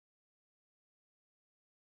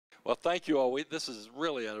Well, thank you all. This is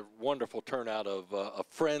really a wonderful turnout of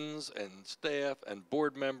friends and staff and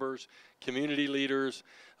board members, community leaders,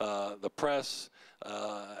 the press,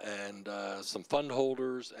 and some fund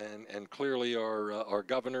holders, and clearly our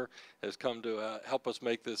governor has come to help us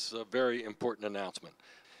make this very important announcement.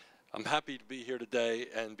 I'm happy to be here today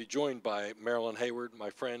and be joined by Marilyn Hayward,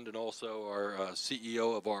 my friend, and also our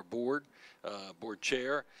CEO of our board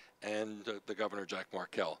chair, and the Governor, Jack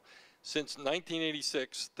Markell. Since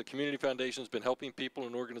 1986, the Community Foundation has been helping people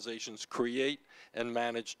and organizations create and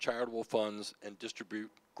manage charitable funds and distribute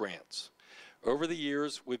grants. Over the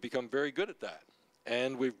years, we've become very good at that,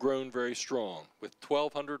 and we've grown very strong with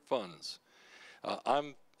 1,200 funds.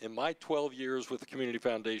 In my 12 years with the Community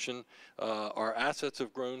Foundation, our assets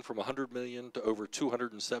have grown from $100 million to over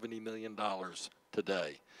 $270 million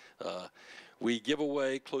today. We give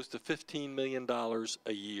away close to $15 million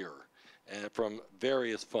a year from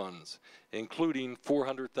various funds, including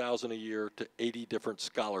 $400,000 a year to 80 different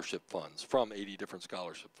scholarship funds, from 80 different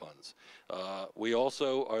scholarship funds. We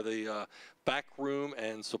also are the back room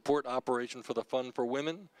and support operation for the Fund for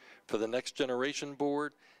Women, for the Next Generation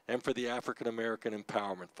Board, and for the African American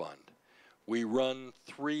Empowerment Fund. We run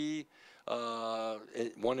three,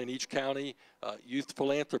 one in each county, youth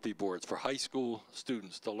philanthropy boards for high school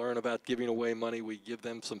students to learn about giving away money. We give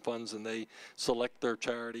them some funds and they select their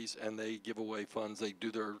charities and they give away funds. They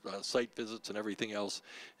do their site visits and everything else.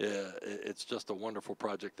 It's just a wonderful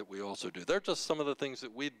project that we also do. They're just some of the things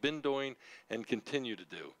that we've been doing and continue to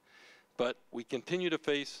do. But we continue to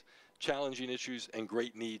face challenging issues and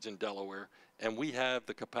great needs in Delaware, and we have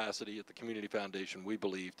the capacity at the Community Foundation, we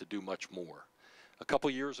believe, to do much more. A couple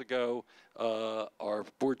years ago, our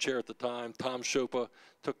board chair at the time, Tom Shopa,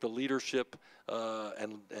 took the leadership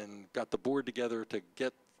and got the board together to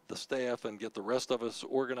get the staff and get the rest of us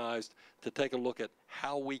organized to take a look at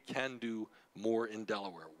how we can do more in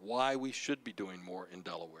Delaware, why we should be doing more in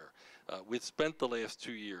Delaware. We've spent the last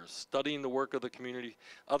 2 years studying the work of the community,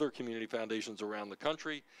 other community foundations around the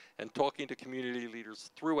country, and talking to community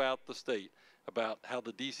leaders throughout the state about how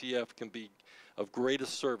the DCF can be of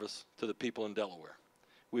greatest service to the people in Delaware.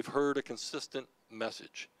 We've heard a consistent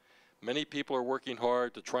message. Many people are working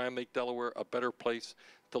hard to try and make Delaware a better place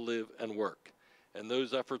to live and work. And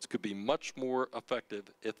those efforts could be much more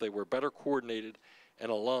effective if they were better coordinated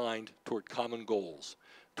and aligned toward common goals,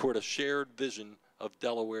 toward a shared vision of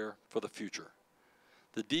Delaware for the future.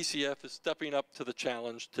 The DCF is stepping up to the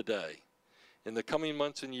challenge today. In the coming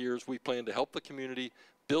months and years, we plan to help the community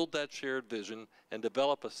build that shared vision and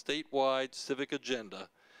develop a statewide civic agenda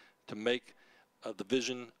to make the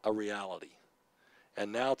vision a reality.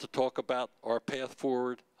 And now to talk about our path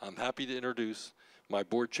forward, I'm happy to introduce my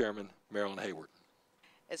board chairman, Marilyn Hayward.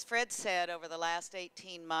 As Fred said, over the last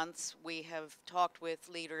 18 months, we have talked with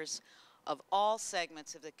leaders of all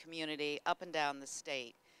segments of the community up and down the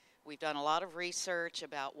state. We've done a lot of research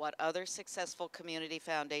about what other successful community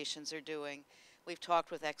foundations are doing. We've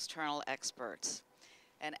talked with external experts.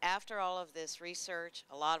 And after all of this research,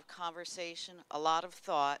 a lot of conversation, a lot of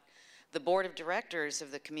thought, the board of directors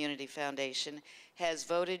of the Community Foundation has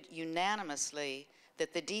voted unanimously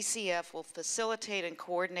that the DCF will facilitate and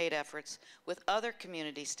coordinate efforts with other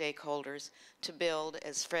community stakeholders to build,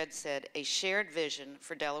 as Fred said, a shared vision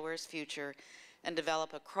for Delaware's future and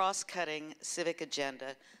develop a cross-cutting civic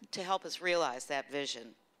agenda to help us realize that vision.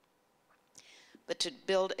 But to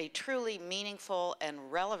build a truly meaningful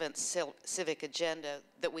and relevant civic agenda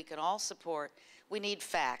that we can all support, we need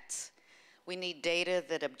facts. We need data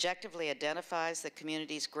that objectively identifies the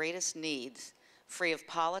community's greatest needs, free of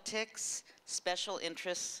politics, special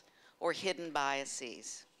interests, or hidden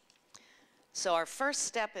biases. So our first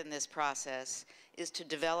step in this process is to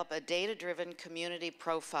develop a data-driven community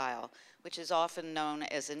profile, which is often known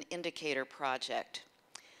as an indicator project.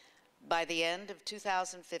 By the end of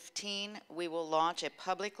 2015, we will launch a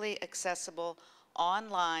publicly accessible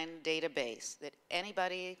online database that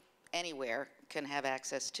anybody, anywhere can have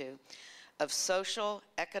access to, of social,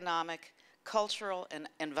 economic, cultural, and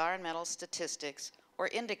environmental statistics or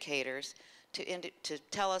indicators to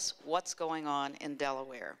tell us what's going on in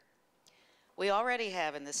Delaware. We already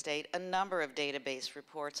have in the state a number of database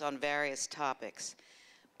reports on various topics,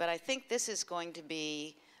 but I think this is going to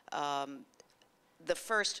be the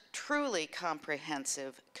first truly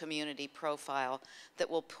comprehensive community profile that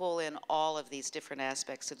will pull in all of these different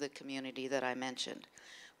aspects of the community that I mentioned.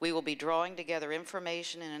 We will be drawing together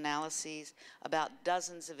information and analyses about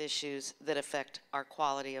dozens of issues that affect our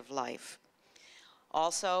quality of life.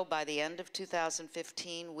 Also, by the end of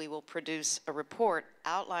 2015, we will produce a report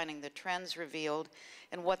outlining the trends revealed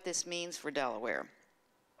and what this means for Delaware.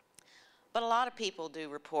 But a lot of people do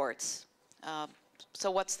reports.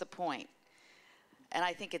 So what's the point? And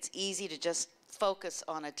I think it's easy to just focus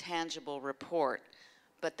on a tangible report,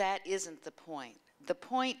 but that isn't the point. The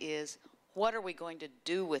point is, what are we going to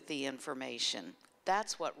do with the information?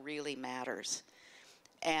 That's what really matters.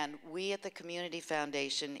 And we at the Community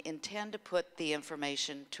Foundation intend to put the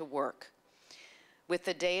information to work. With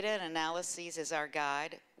the data and analyses as our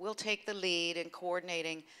guide, we'll take the lead in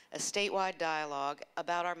coordinating a statewide dialogue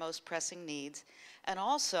about our most pressing needs and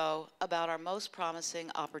also about our most promising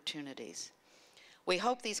opportunities. We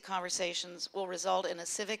hope these conversations will result in a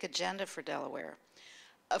civic agenda for Delaware,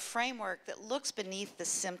 a framework that looks beneath the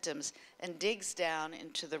symptoms and digs down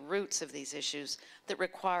into the roots of these issues that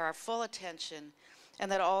require our full attention,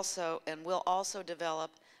 and will also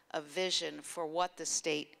develop a vision for what the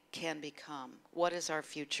state can become. What is our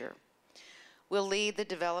future? We'll lead the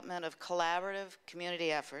development of collaborative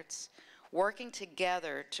community efforts, working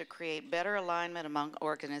together to create better alignment among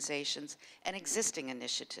organizations and existing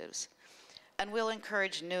initiatives. And we'll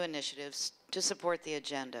encourage new initiatives to support the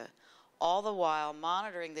agenda, all the while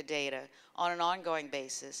monitoring the data on an ongoing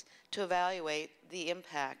basis to evaluate the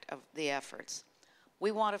impact of the efforts.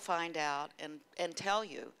 We want to find out and tell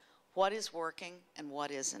you what is working and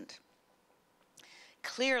what isn't.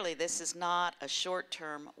 Clearly, this is not a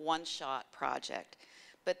short-term, one-shot project,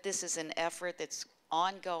 but this is an effort that's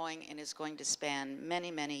ongoing and is going to span many,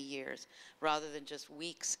 many years, rather than just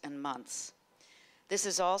weeks and months. This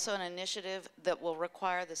is also an initiative that will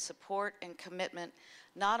require the support and commitment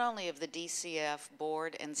not only of the DCF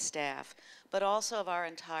board and staff, but also of our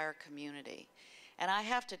entire community. And I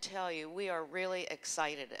have to tell you, we are really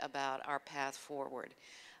excited about our path forward.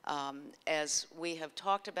 As we have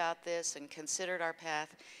talked about this and considered our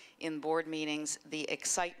path in board meetings, the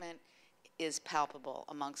excitement is palpable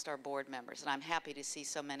amongst our board members, and I'm happy to see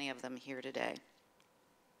so many of them here today.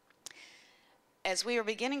 As we are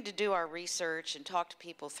beginning to do our research and talk to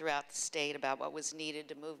people throughout the state about what was needed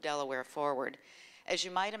to move Delaware forward, as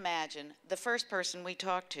you might imagine, the first person we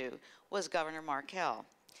talked to was Governor Markell.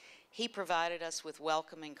 He provided us with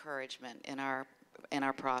welcome encouragement in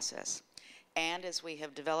our process. And as we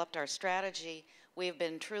have developed our strategy, we have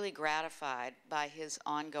been truly gratified by his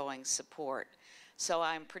ongoing support. So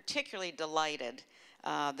I'm particularly delighted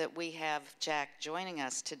that we have Jack joining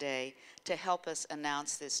us today to help us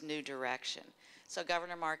announce this new direction. So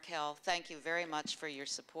Governor Markell, thank you very much for your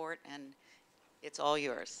support, and it's all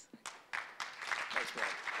yours. Thanks,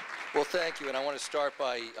 Marilyn. Well, thank you, and I want to start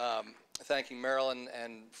by thanking Marilyn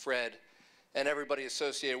and Fred and everybody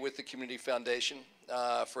associated with the Community Foundation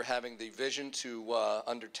for having the vision to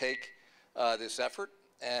undertake this effort,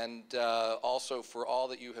 and also for all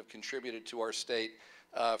that you have contributed to our state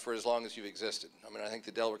for as long as you've existed. I mean, I think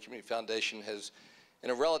the Delaware Community Foundation has, in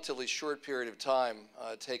a relatively short period of time,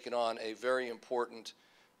 taken on a very important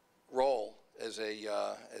role as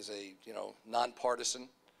a nonpartisan,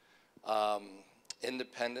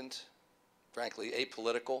 independent, frankly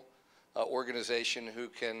apolitical organization who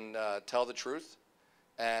can tell the truth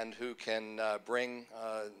and who can bring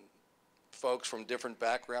folks from different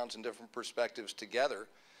backgrounds and different perspectives together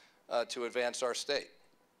to advance our state.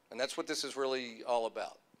 And that's what this is really all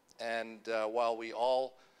about. And while we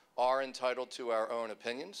all are entitled to our own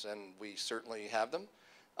opinions, and we certainly have them,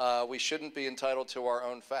 we shouldn't be entitled to our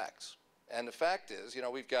own facts. And the fact is,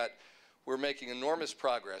 we're making enormous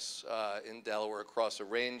progress in Delaware across a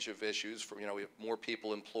range of issues. We have more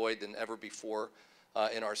people employed than ever before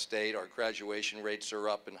in our state. Our graduation rates are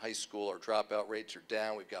up in high school. Our dropout rates are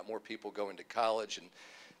down. We've got more people going to college and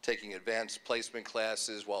taking advanced placement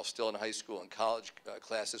classes while still in high school and college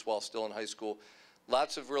classes while still in high school.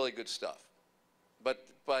 Lots of really good stuff. But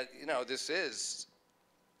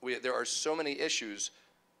there are so many issues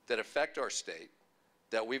that affect our state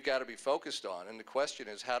that we've got to be focused on. And the question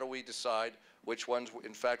is, how do we decide which ones,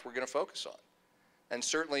 in fact, we're going to focus on? And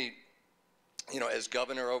certainly, as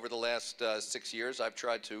governor over the last 6 years, I've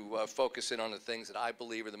tried to focus in on the things that I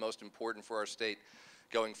believe are the most important for our state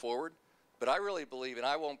going forward. But I really believe, and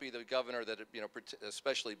I won't be the governor that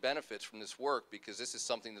especially benefits from this work, because this is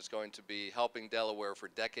something that's going to be helping Delaware for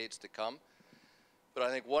decades to come. But I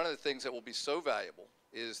think one of the things that will be so valuable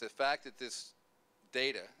is the fact that this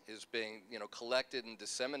data is being collected and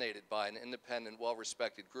disseminated by an independent,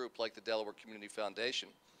 well-respected group like the Delaware Community Foundation.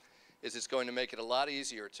 It's going to make it a lot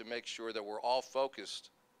easier to make sure that we're all focused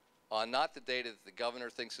on not the data that the governor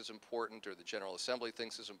thinks is important or the General Assembly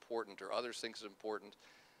thinks is important or others think is important,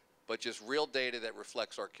 but just real data that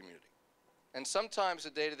reflects our community. And sometimes the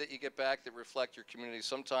data that you get back that reflect your community,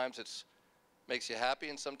 sometimes it makes you happy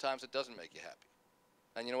and sometimes it doesn't make you happy.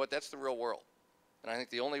 And you know what? That's the real world. And I think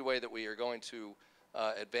the only way that we are going to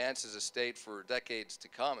advance as a state for decades to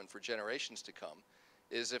come and for generations to come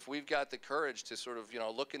is if we've got the courage to sort of,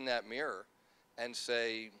 look in that mirror and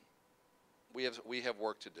say, we have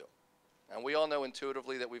work to do. And we all know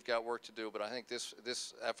intuitively that we've got work to do, but I think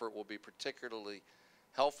this effort will be particularly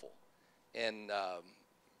helpful in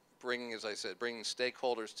bringing, as I said, bringing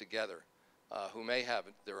stakeholders together who may have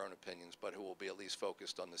their own opinions, but who will be at least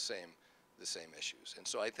focused on the same issues. And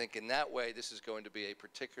so I think in that way, this is going to be a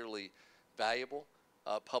particularly valuable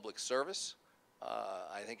public service.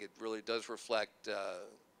 I think it really does reflect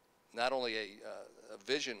not only a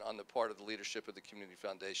vision on the part of the leadership of the Community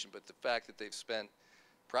Foundation, but the fact that they've spent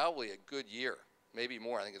probably a good year, maybe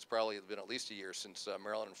more. I think it's probably been at least a year since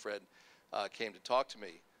Marilyn and Fred came to talk to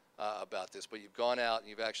me about this. But you've gone out and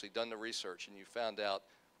you've actually done the research and you found out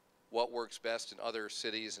what works best in other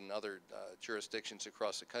cities and other jurisdictions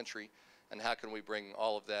across the country, and how can we bring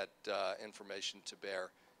all of that information to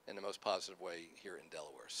bear in the most positive way here in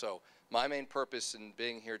Delaware. So my main purpose in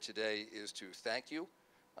being here today is to thank you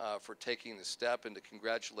for taking the step and to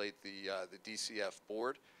congratulate the DCF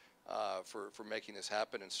board for making this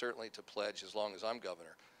happen, and certainly to pledge, as long as I'm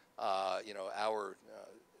governor,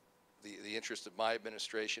 the interest of my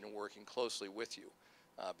administration in working closely with you,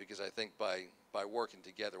 because I think by working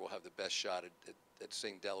together we'll have the best shot at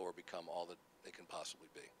seeing Delaware become all that it can possibly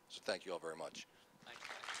be. So thank you all very much.